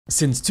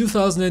Since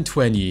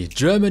 2020,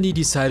 Germany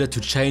decided to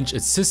change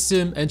its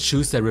system and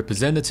choose their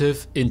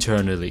representative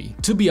internally.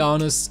 To be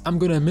honest, I'm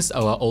gonna miss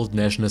our old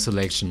national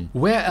selection.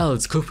 Where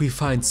else could we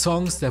find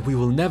songs that we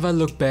will never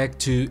look back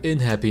to in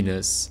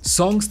happiness?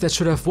 Songs that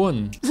should have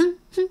won.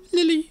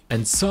 Lily.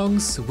 And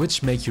songs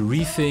which make you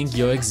rethink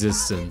your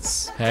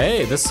existence.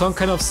 Hey, this song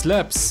kind of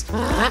slaps.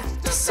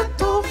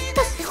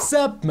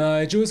 Sup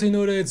my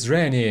Juicynoodles,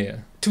 Ran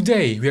here.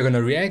 Today we are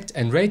gonna react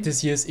and rate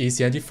this year's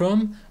ESC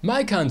from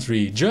my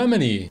country,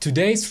 Germany.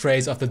 Today's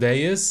phrase of the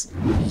day is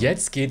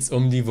Jetzt geht's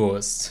die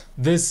Wurst.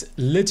 This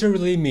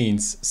literally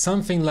means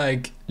something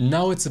like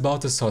now it's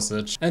about the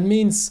sausage, and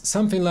means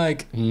something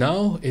like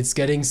now it's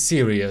getting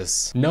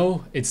serious.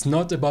 No, it's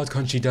not about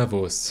Conchita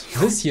Wurst.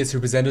 This year's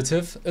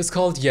representative is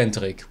called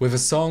Jendrik with a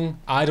song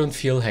I Don't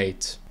Feel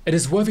Hate. It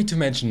is worthy to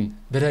mention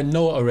that I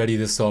know already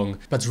the song,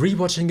 but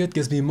rewatching it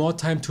gives me more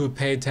time to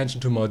pay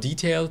attention to more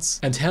details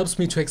and helps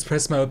me to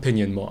express my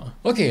opinion more.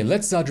 Okay,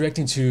 let's start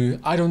reacting to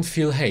I Don't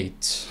Feel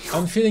Hate.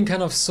 I'm feeling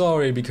kind of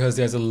sorry because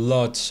there's a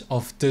lot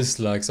of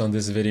dislikes on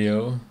this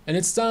video. And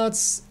it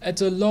starts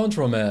at a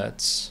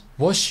laundromat.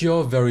 Wash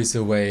your worries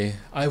away.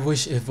 I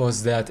wish it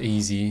was that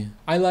easy.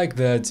 I like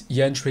that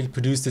Jendrik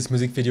produced this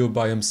music video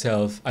by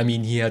himself. I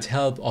mean, he had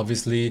help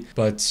obviously,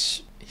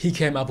 but he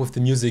came up with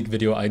the music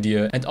video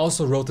idea and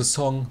also wrote the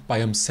song by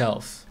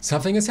himself.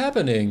 Something is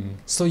happening.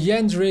 So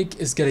Jendrik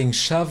is getting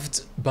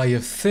shoved by a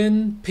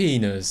thin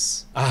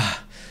penis.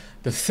 Ah,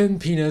 the thin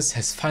penis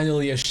has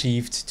finally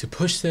achieved to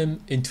push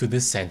him into the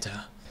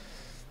center.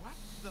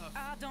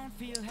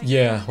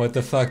 Yeah, what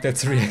the fuck,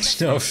 that's the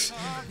reaction of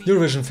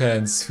Eurovision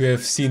fans who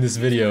have seen this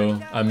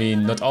video. I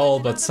mean, not all,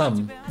 but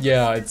some.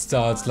 Yeah, it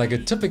starts like a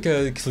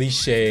typical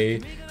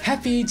cliche,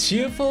 happy,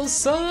 cheerful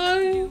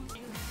song.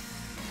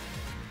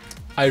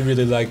 I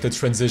really like the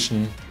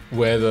transition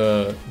where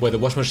the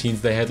wash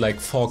machines, they had like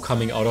 4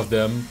 coming out of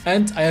them.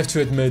 And I have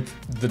to admit,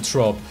 the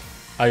drop,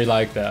 I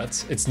like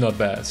that. It's not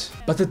bad.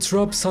 But the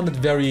drop sounded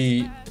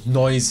very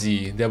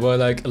noisy. There were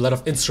like a lot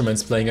of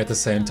instruments playing at the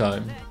same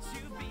time.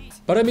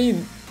 But I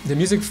mean, the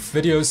music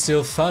video is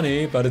still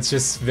funny, but it's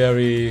just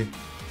very,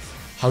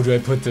 how do I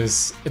put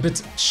this, a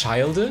bit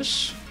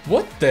childish?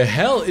 What the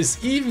hell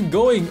is even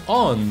going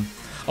on?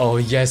 Oh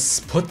yes,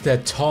 put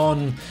that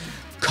torn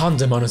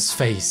condom on his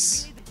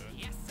face.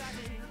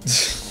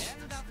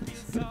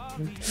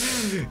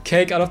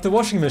 Cake out of the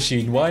washing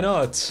machine, why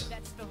not?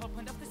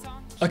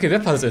 Okay,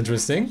 that part is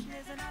interesting.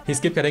 He's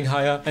keep getting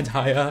higher and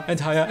higher and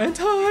higher and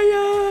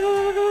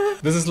higher.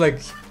 This is like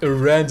a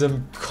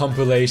random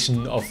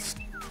compilation of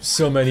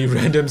so many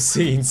random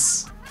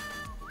scenes.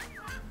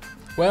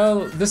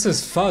 Well, this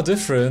is far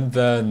different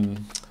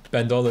than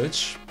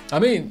bandolage. I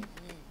mean,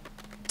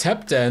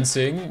 tap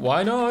dancing,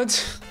 why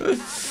not?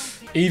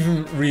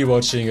 Even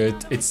rewatching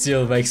it, it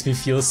still makes me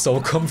feel so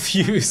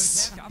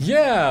confused.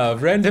 Yeah,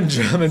 random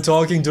German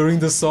talking during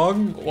the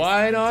song,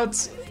 why not?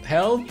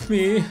 Help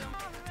me.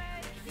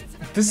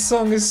 This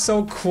song is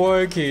so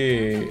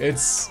quirky.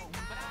 It's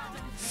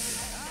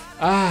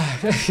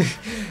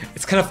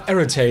it's kind of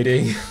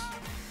irritating.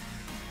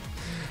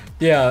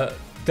 Yeah,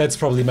 that's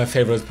probably my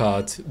favorite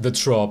part, the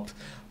drop.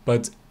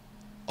 But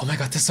oh my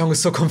god, this song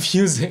is so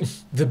confusing.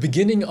 The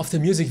beginning of the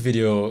music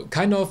video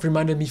kind of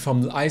reminded me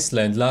from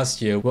Iceland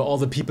last year, where all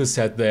the people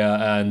sat there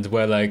and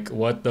were like,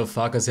 what the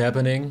fuck is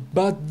happening?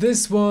 But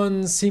this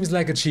one seems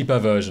like a cheaper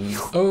version.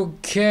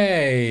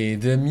 Okay,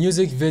 the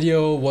music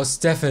video was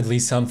definitely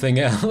something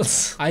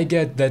else. I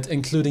get that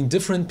including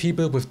different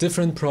people with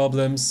different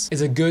problems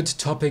is a good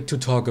topic to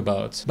talk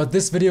about. But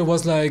this video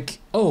was like,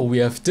 oh, we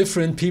have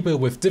different people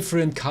with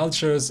different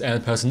cultures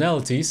and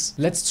personalities.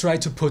 Let's try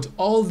to put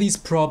all these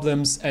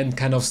problems and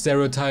kind of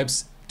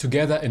stereotypes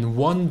together in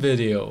one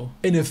video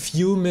in a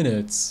few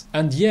minutes.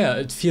 And yeah,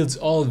 it feels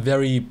all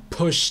very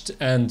pushed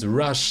and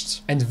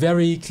rushed and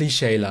very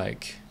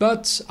cliche-like.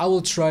 But I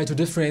will try to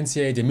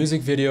differentiate the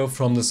music video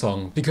from the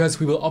song, because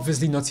we will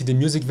obviously not see the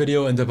music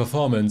video in the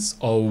performance,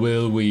 or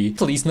will we?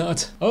 Please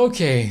not.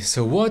 Okay,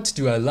 so what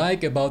do I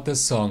like about the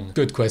song?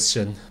 Good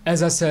question.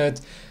 As I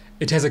said,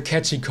 it has a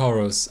catchy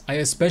chorus. I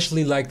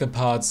especially like the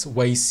parts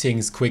where he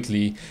sings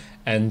quickly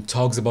and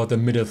talks about the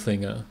middle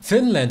finger.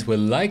 Finland will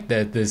like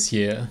that this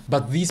year,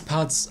 but these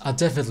parts are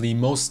definitely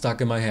most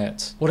stuck in my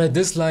head. What I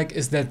dislike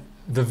is that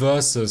the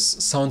verses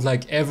sound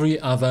like every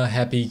other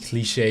happy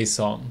cliche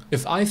song.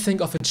 If I think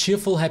of a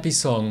cheerful happy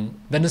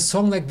song, then a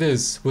song like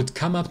this would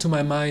come up to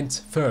my mind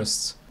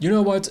first. You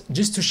know what,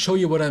 just to show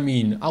you what I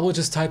mean, I will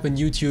just type in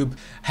YouTube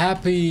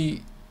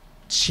happy,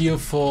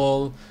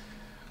 cheerful,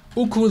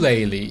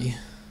 ukulele.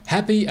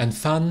 Happy and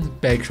fun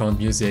background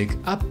music,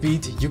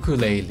 upbeat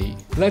ukulele.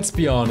 Let's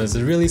be honest,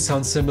 it really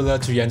sounds similar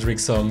to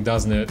Jendrik's song,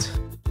 doesn't it?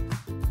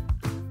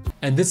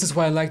 And this is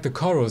why I like the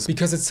chorus,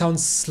 because it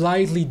sounds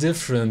slightly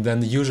different than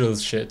the usual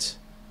shit.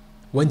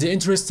 When the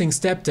interesting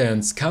step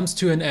dance comes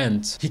to an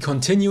end, he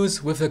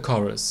continues with the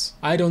chorus.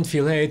 I don't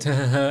feel hate,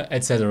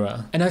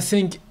 etc. And I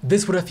think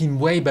this would have been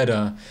way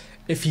better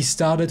if he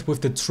started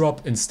with the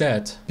drop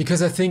instead.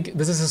 Because I think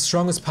this is the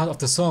strongest part of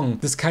the song.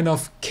 This kind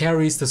of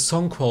carries the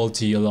song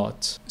quality a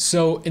lot.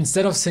 So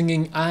instead of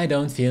singing I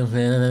don't feel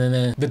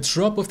the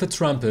drop with the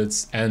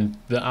trumpets and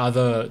the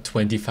other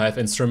 25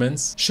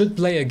 instruments should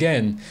play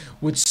again,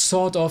 which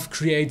sort of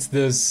creates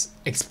this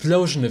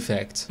explosion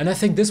effect. And I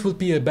think this would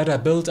be a better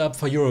build-up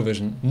for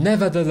Eurovision.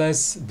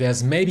 Nevertheless,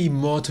 there's maybe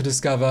more to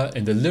discover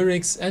in the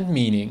lyrics and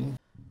meaning.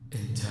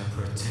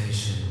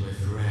 Interpretation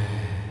with Red.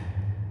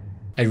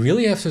 I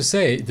really have to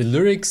say, the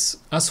lyrics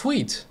are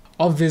sweet.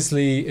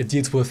 Obviously, it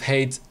deals with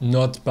hate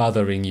not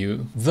bothering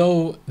you.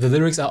 Though the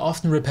lyrics are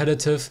often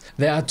repetitive,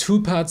 there are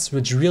two parts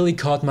which really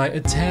caught my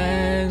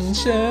attention.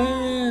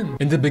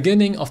 In the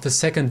beginning of the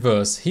second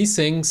verse, he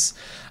sings,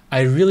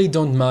 I really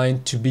don't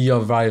mind to be your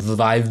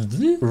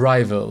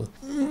rival.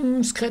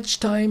 Scratch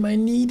time, I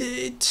need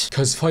it.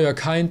 Cause for your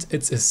kind,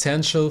 it's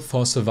essential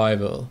for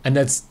survival. And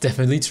that's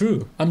definitely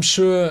true. I'm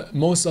sure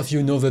most of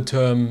you know the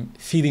term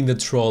feeding the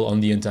troll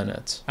on the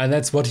internet. And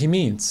that's what he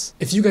means.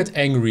 If you get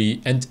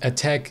angry and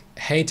attack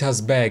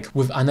haters back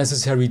with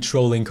unnecessary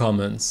trolling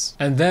comments,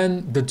 and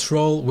then the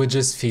troll will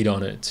just feed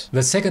on it.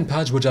 The second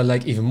part, which I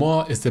like even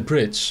more, is the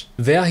bridge.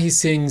 There he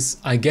sings,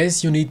 I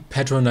guess you need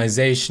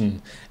patronization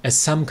as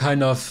some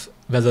kind of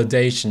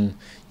validation.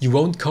 You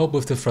won't cope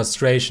with the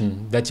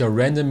frustration that your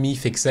random me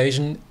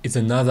fixation is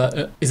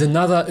another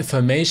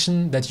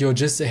affirmation that you're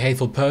just a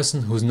hateful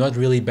person who's not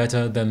really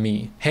better than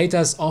me.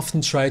 Haters often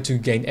try to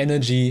gain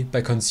energy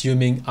by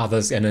consuming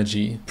others'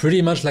 energy,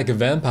 pretty much like a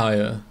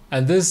vampire.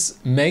 And this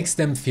makes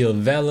them feel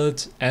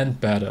valid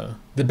and better.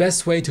 The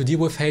best way to deal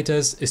with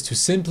haters is to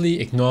simply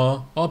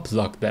ignore or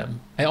block them.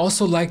 I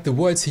also like the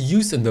words he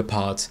used in the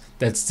part.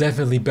 That's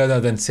definitely better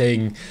than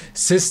saying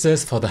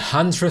sisters for the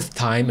 100th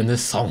time in the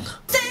song.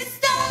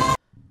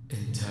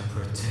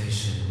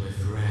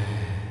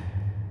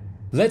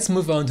 Let's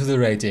move on to the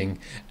rating.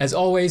 As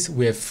always,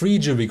 we have 3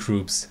 jury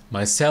groups.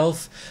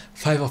 Myself,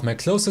 5 of my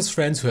closest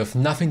friends who have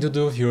nothing to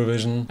do with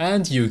Eurovision,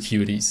 and you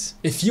cuties.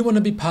 If you want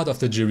to be part of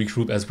the jury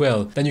group as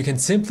well, then you can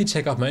simply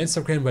check out my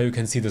Instagram where you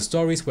can see the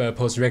stories where I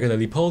post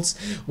regularly polls.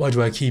 Why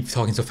do I keep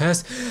talking so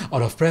fast?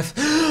 Out of breath.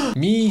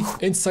 Me,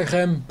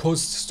 Instagram,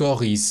 post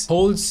stories.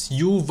 Polls,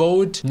 you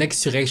vote,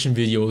 next reaction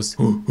videos.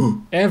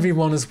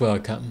 Everyone is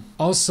welcome.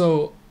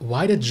 Also,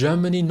 why did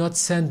Germany not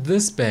send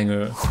this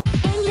banger?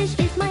 Englisch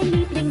ist mein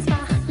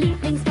Lieblingsfach,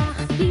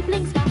 Lieblingsfach,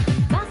 Lieblingsfach.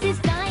 Was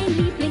ist dein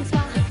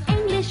Lieblingsfach?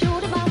 Englisch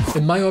oder was?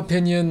 In my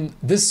opinion,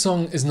 this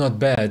song is not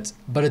bad,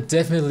 but it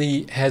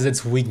definitely has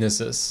its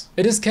weaknesses.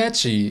 It is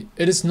catchy,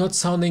 it is not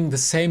sounding the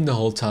same the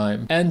whole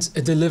time, and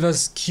it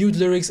delivers cute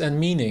lyrics and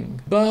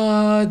meaning.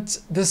 But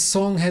the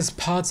song has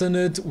parts in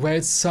it where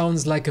it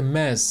sounds like a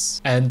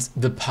mess. And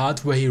the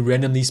part where he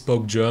randomly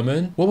spoke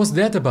German? What was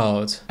that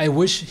about? I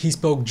wish he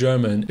spoke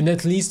German in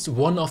at least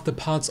one of the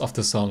parts of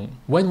the song.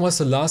 When was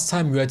the last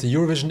time you had a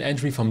Eurovision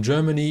entry from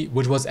Germany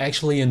which was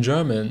actually in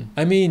German?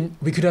 I mean,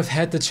 we could have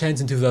had the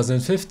chance in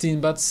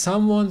 2015, but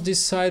someone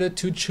decided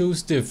to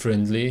choose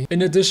differently.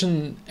 In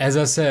addition, as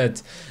I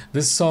said,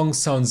 this song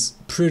sounds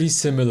pretty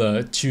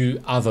similar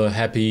to other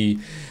happy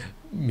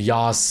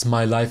Yas,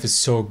 my life is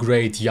so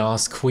great,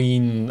 Yas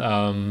Queen,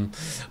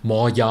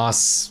 more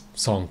Yas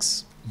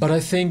songs. But I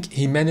think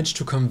he managed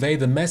to convey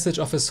the message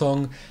of a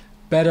song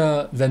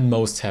better than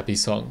most happy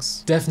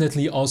songs.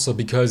 Definitely also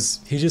because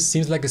he just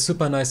seems like a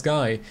super nice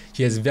guy.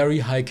 He has very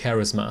high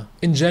charisma.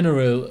 In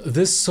general,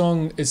 this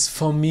song is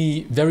for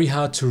me very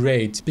hard to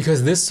rate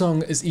because this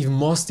song is even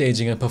more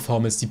staging and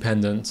performance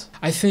dependent.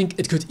 I think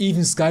it could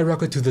even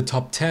skyrocket to the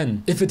top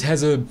 10 if it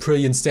has a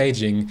brilliant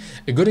staging.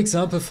 A good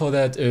example for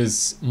that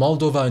is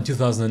Moldova in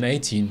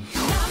 2018.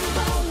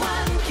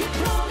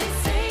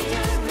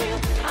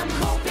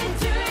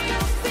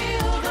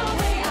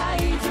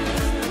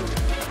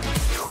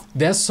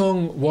 Their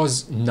song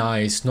was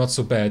nice, not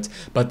so bad,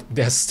 but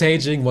their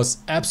staging was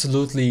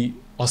absolutely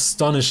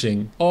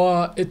astonishing.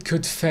 Or it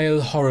could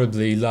fail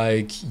horribly,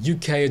 like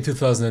UK in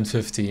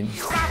 2015.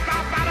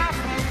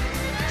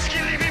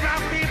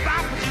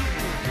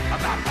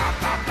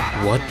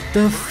 What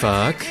the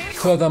fuck?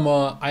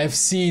 Furthermore, I've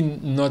seen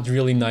not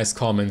really nice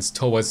comments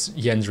towards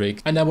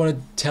Jendrik, and I want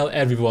to tell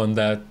everyone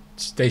that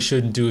they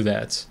shouldn't do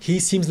that. He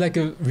seems like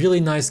a really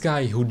nice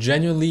guy who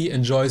genuinely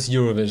enjoys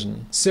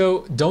Eurovision.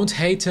 So don't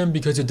hate him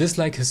because you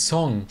dislike his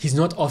song. He's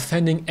not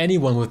offending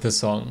anyone with the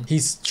song.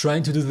 He's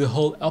trying to do the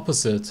whole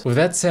opposite. With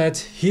that said,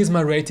 here's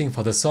my rating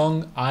for the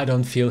song I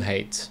Don't Feel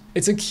Hate.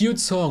 It's a cute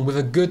song with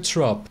a good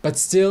drop, but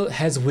still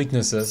has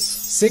weaknesses.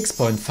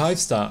 6.5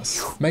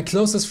 stars. My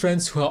closest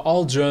friends who are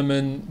all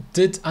German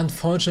did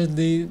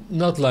unfortunately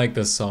not like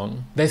this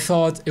song. They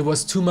thought it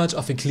was too much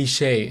of a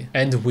cliché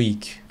and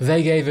weak.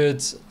 They gave it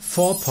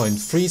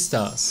 4.3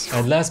 stars.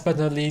 And last but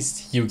not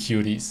least, you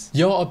cuties.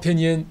 Your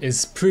opinion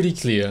is pretty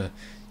clear.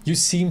 You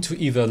seem to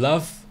either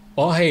love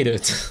or hate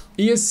it.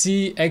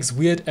 ESC X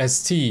Weird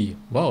ST.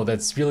 Wow,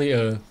 that's really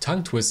a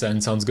tongue twister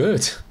and sounds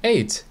good.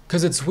 8,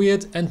 cause it's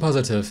weird and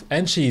positive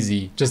and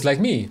cheesy, just like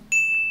me.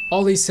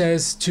 Ollie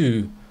says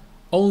 2.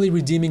 Only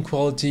redeeming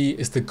quality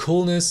is the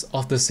coolness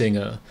of the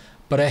singer.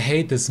 but I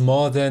hate this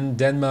more than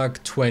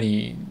Denmark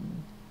 20.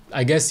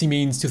 I guess he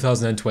means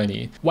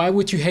 2020. Why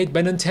would you hate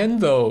Ben and 10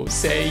 though?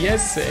 Say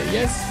yes, say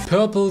yes.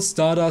 Purple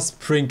Stardust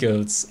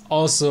Sprinkles,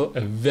 also a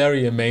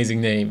very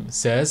amazing name,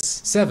 says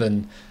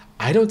 7.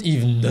 I don't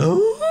even know?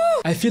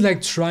 I feel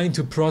like trying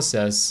to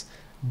process.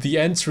 The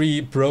entry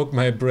broke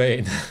my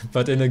brain,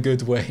 but in a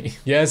good way.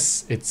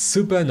 Yes, it's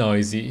super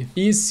noisy.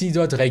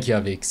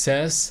 EC.Reykjavik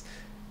says,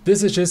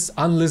 this is just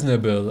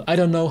unlistenable. I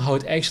don't know how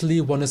it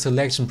actually won a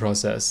selection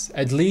process.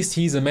 At least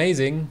he's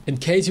amazing. In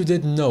case you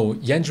didn't know,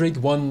 Jendrik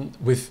won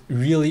with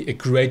really a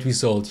great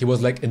result. He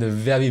was like in a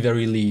very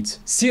lead.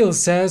 Seal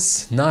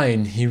says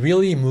 9. He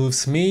really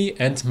moves me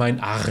and mein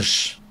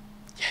Arsch.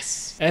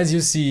 Yes. As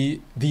you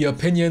see, the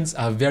opinions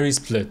are very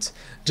split.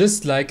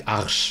 Just like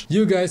Arsch.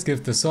 You guys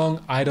give the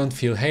song I Don't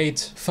Feel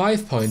Hate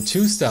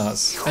 5.2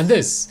 stars. And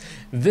this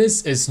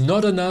is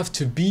not enough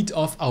to beat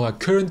off our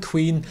current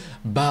queen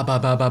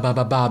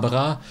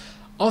Barbara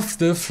off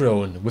the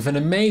throne with an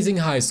amazing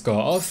high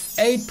score of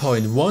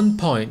 8.1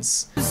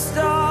 points.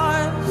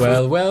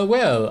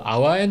 Well,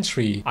 our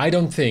entry. I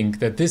don't think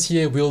that this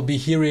year we'll be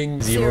hearing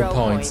 0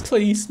 points.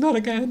 Please, not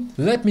again.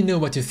 Let me know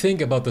what you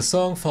think about the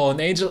song Fallen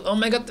Angel. Oh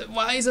my god,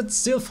 why is it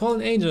still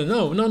Fallen Angel?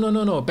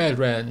 No, bad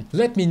Ran.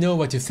 Let me know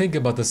what you think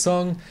about the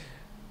song.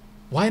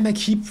 Why am I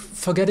keep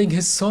forgetting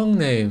his song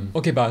name?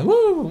 Okay, bye.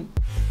 Woo!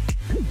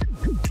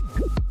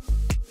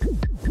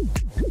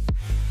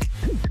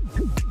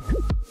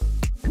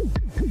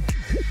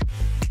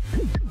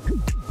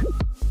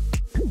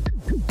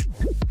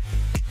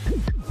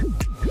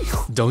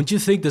 Don't you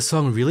think the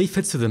song really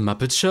fits to the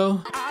Muppet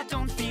Show? I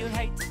don't feel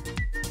hate,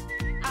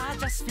 I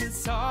just feel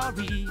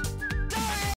sorry.